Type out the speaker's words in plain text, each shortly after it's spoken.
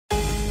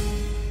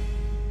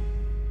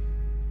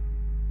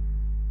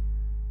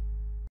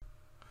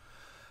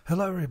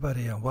Hello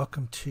everybody and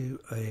welcome to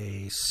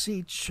a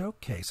seed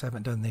showcase. I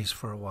haven't done these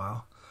for a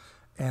while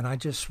and I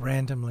just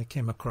randomly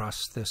came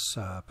across this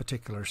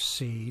particular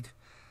seed.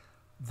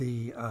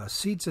 The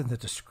seed's in the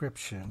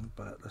description,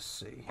 but let's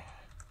see.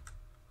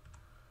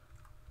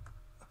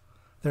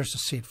 There's a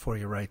seed for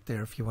you right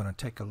there if you want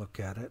to take a look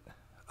at it.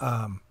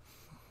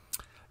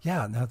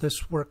 Yeah, now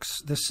this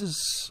works. This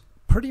is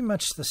pretty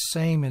much the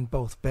same in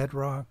both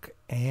Bedrock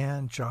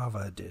and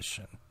Java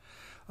Edition.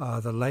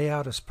 The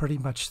layout is pretty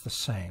much the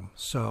same,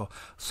 so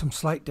some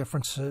slight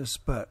differences,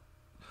 but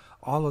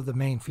all of the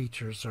main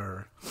features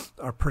are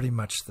pretty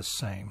much the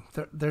same.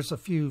 There's a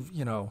few,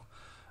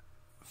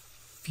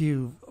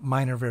 few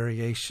minor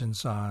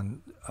variations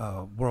on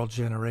world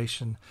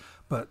generation,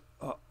 but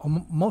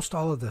most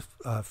all of the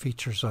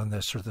features on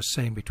this are the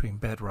same between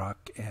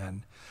Bedrock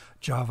and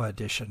Java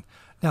Edition.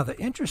 Now the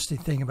interesting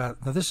thing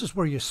about this is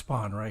where you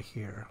spawn right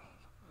here.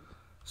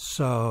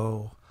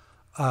 So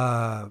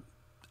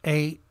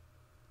 8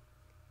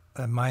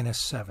 and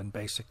 -7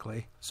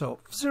 basically, so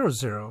 0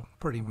 0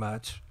 pretty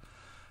much,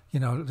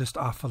 just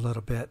off a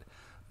little bit.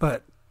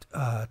 But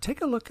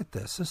take a look at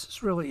this. This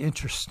is really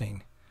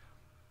interesting.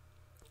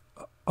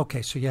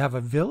 Okay, so you have a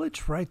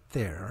village right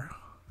there,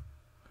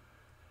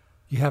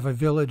 you have a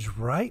village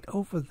right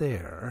over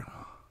there,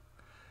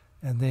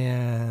 and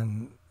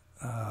then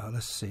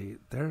let's see,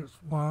 there's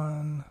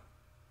one,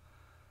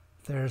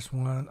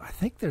 I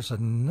think there's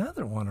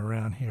another one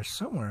around here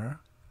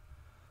somewhere.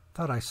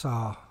 Thought I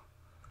saw.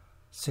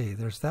 See,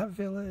 there's that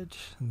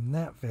village and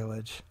that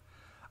village.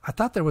 I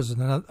thought there was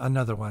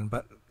another one,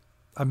 but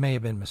I may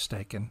have been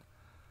mistaken.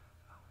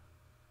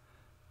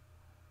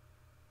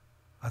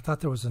 I thought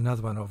there was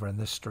another one over in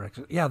this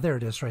direction. Yeah, there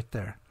it is right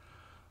there.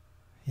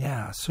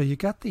 Yeah, so you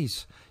got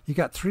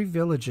 3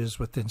 villages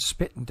within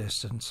spitting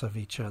distance of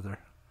each other.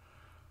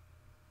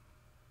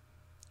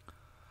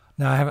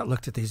 Now I haven't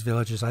looked at these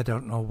villages. I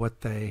don't know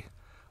what they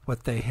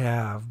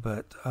have,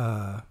 but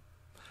I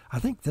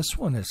think this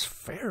one is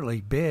fairly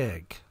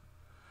big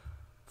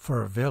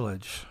for a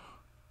village.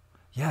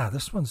 Yeah,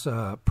 this one's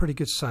a pretty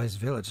good sized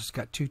village. It's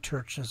got 2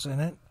 churches in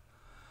it.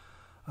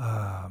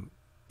 I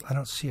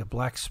don't see a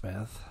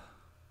blacksmith,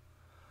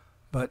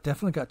 but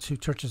definitely got 2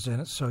 churches in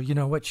it. So you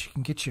know what, you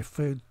can get your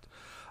food.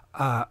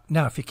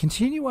 Now if you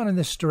continue on in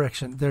this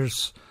direction,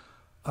 there's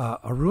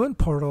a ruined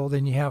portal,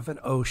 then you have an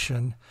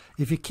ocean.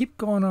 If you keep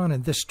going on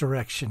in this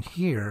direction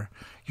here,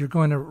 you're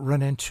going to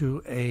run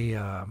into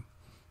a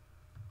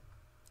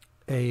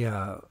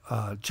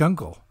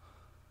jungle,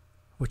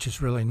 which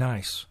is really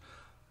nice.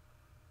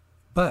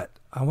 But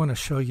I want to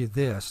show you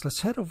this.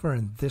 Let's head over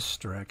in this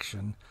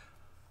direction.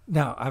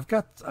 Now I've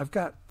got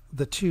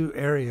the 2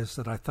 areas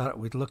that I thought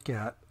we'd look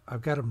at.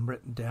 I've got them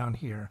written down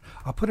here.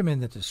 I'll put them in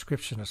the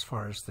description as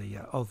far as the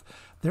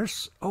there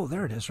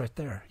it is right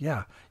there.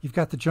 Yeah, you've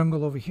got the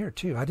jungle over here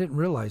too. I didn't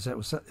realize it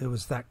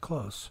was that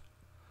close.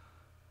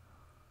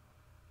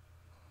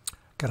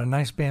 Got a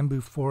nice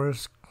bamboo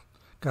forest.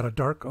 Got a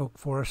dark oak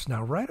forest.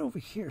 Now right over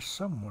here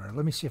somewhere.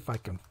 Let me see if I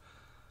can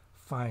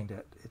find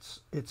it.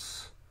 It's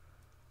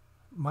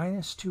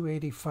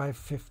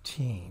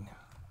 -285.15.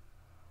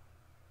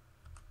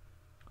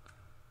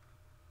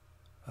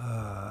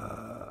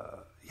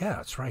 Yeah,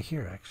 it's right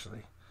here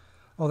actually.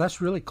 Oh,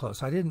 that's really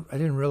close. I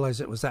didn't realize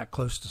it was that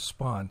close to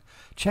spawn.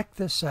 Check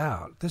this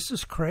out. This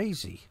is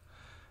crazy.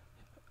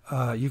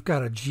 You've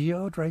got a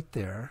geode right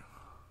there.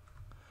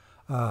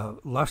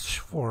 Lush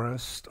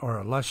forest, or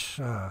a lush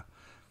a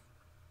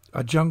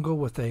jungle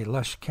with a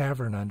lush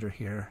cavern under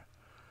here.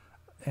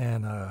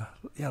 And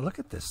yeah, look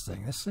at this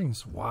thing. This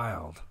thing's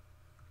wild.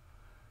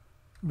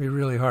 It'll be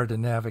really hard to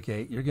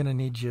navigate. You're going to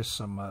need just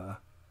some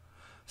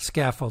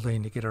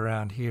scaffolding to get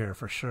around here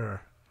for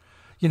sure.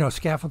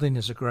 Scaffolding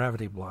is a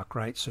gravity block,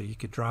 right? So you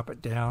could drop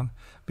it down,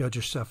 build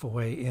yourself a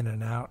way in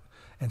and out.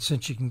 And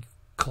since you can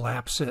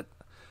collapse it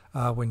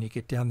when you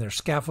get down there,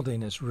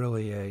 scaffolding is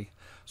really a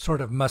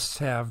sort of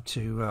must-have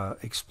to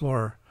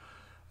explore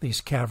these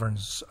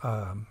caverns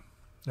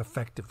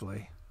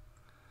effectively.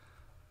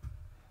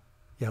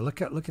 Yeah,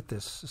 look at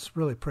this. It's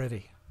really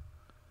pretty.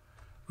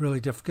 Really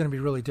going to be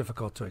really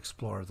difficult to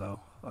explore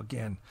though,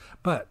 again.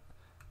 But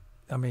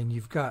I mean,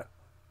 you've got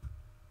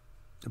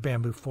the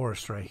bamboo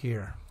forest right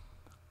here.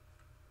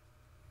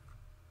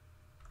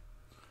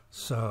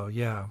 So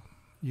yeah,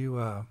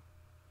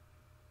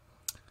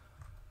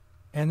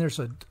 and there's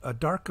a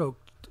dark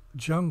oak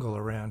jungle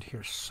around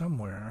here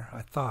somewhere,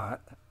 I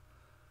thought.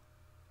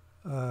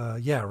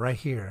 Yeah, right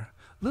here.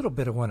 A little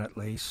bit of one at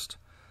least.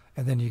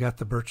 And then you got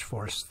the birch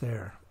forest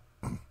there.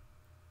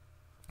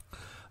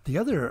 The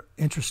other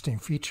interesting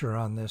feature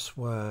on this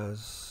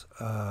was,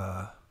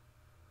 now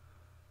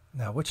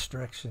which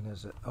direction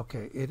is it?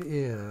 Okay, it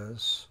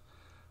is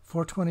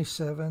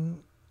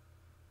 427.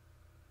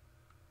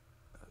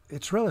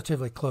 It's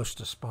relatively close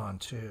to spawn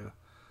too.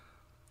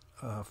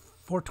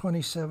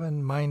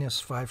 427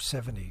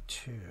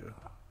 -572.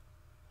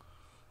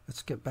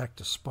 Let's get back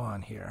to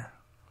spawn here.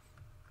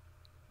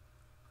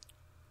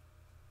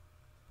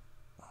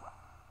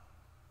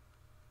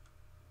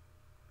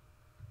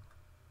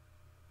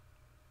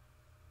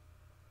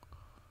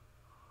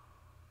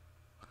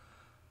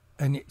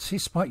 And see,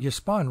 you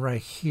spawn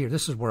right here.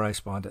 This is where I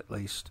spawned at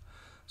least.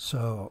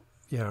 So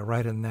yeah,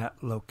 right in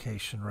that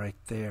location right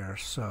there.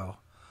 So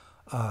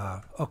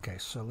okay,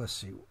 so let's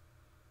see.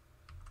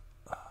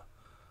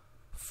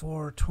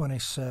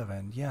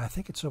 427. Yeah, I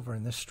think it's over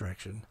in this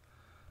direction.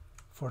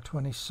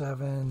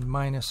 427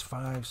 minus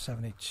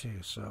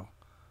 572. So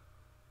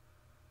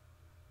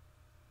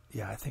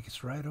yeah, I think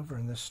it's right over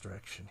in this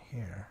direction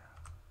here.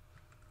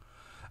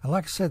 And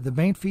like I said, the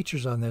main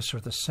features on this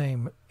are the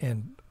same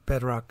in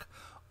Bedrock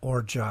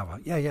or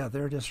Java. Yeah,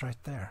 there it is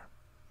right there.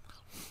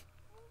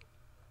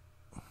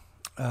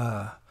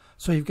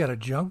 So you've got a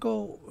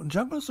jungle.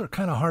 Jungles are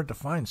kind of hard to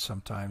find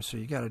sometimes. So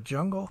you got a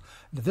jungle.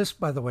 This,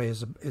 by the way,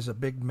 is a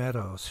big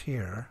meadows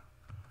here.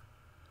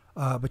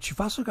 But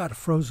you've also got a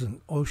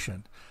frozen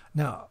ocean.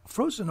 Now,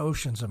 frozen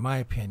oceans, in my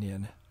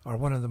opinion, are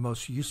one of the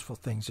most useful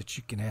things that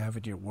you can have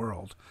in your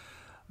world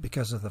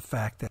because of the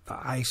fact that the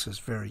ice is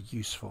very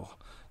useful.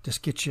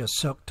 Just get you a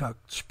silk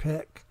touch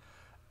pick,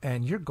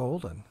 and you're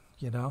golden,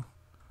 you know.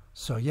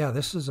 So yeah,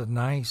 this is a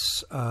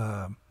nice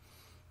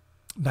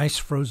nice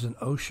frozen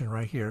ocean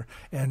right here,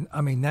 and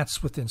I mean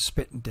that's within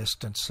spitting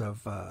distance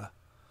of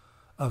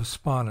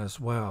spawn as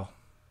well.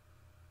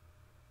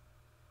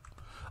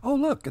 Oh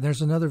look, and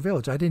there's another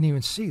village. I didn't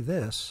even see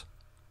this.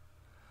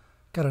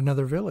 Got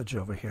another village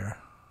over here.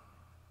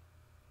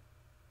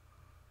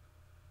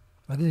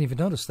 I didn't even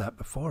notice that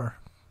before.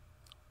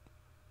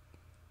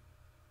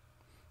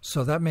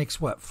 So that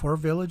makes what, 4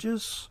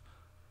 villages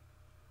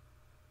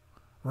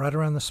right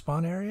around the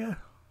spawn area?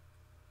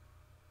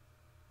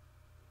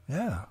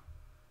 Yeah.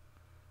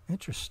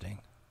 Interesting.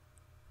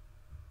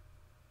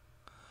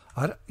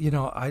 I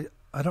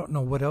don't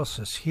know what else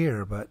is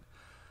here, but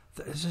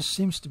there just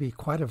seems to be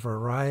quite a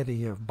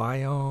variety of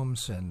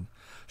biomes and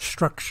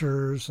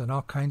structures and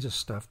all kinds of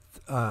stuff.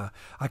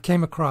 I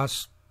came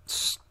across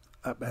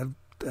at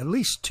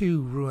least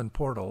 2 ruined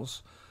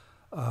portals.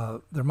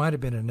 There might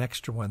have been an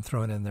extra one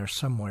thrown in there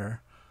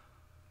somewhere.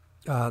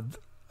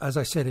 As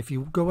I said, if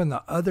you go in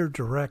the other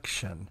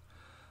direction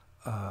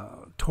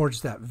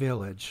towards that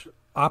village,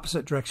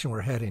 opposite direction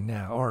we're heading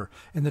now, or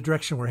in the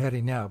direction we're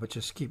heading now, but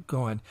just keep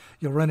going,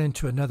 you'll run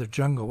into another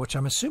jungle, which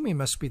I'm assuming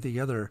must be the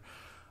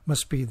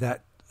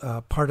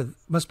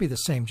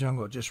same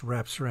jungle. It just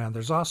wraps around.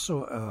 There's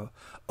also a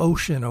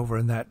ocean over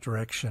in that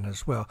direction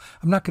as well.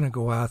 I'm not going to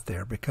go out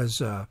there because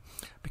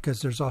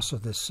there's also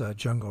this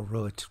jungle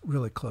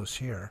really close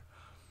here,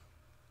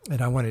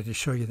 and I wanted to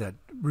show you that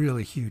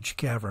really huge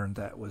cavern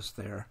that was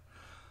there.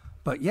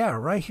 But yeah,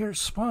 right here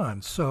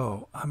spawn.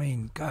 So I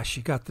mean, gosh,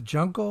 you got the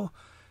jungle,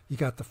 you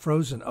got the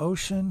frozen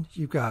ocean,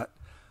 you got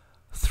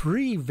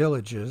 3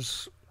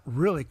 villages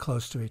really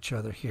close to each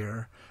other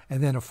here,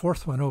 and then a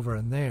 4th one over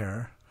in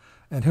there.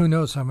 And who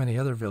knows how many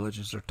other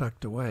villages are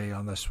tucked away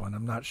on this one.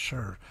 I'm not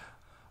sure.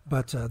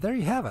 But there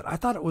you have it. I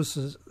thought it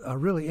was a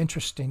really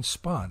interesting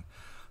spawn.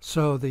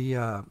 So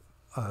the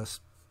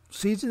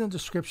seeds in the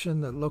description,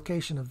 the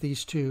location of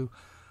these 2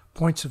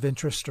 points of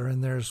interest are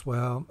in there as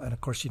well. And of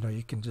course,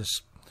 you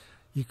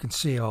can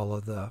see all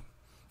of the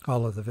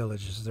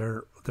villages.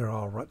 They're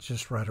all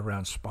just right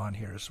around spawn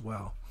here as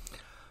well.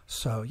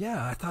 So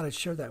yeah, I thought I'd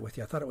share that with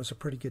you. I thought it was a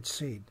pretty good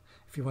seed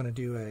if you want to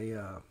do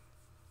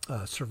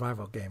a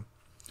survival game.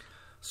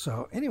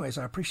 So anyways,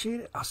 I appreciate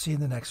it. I'll see you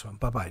in the next one.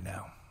 Bye-bye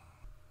now.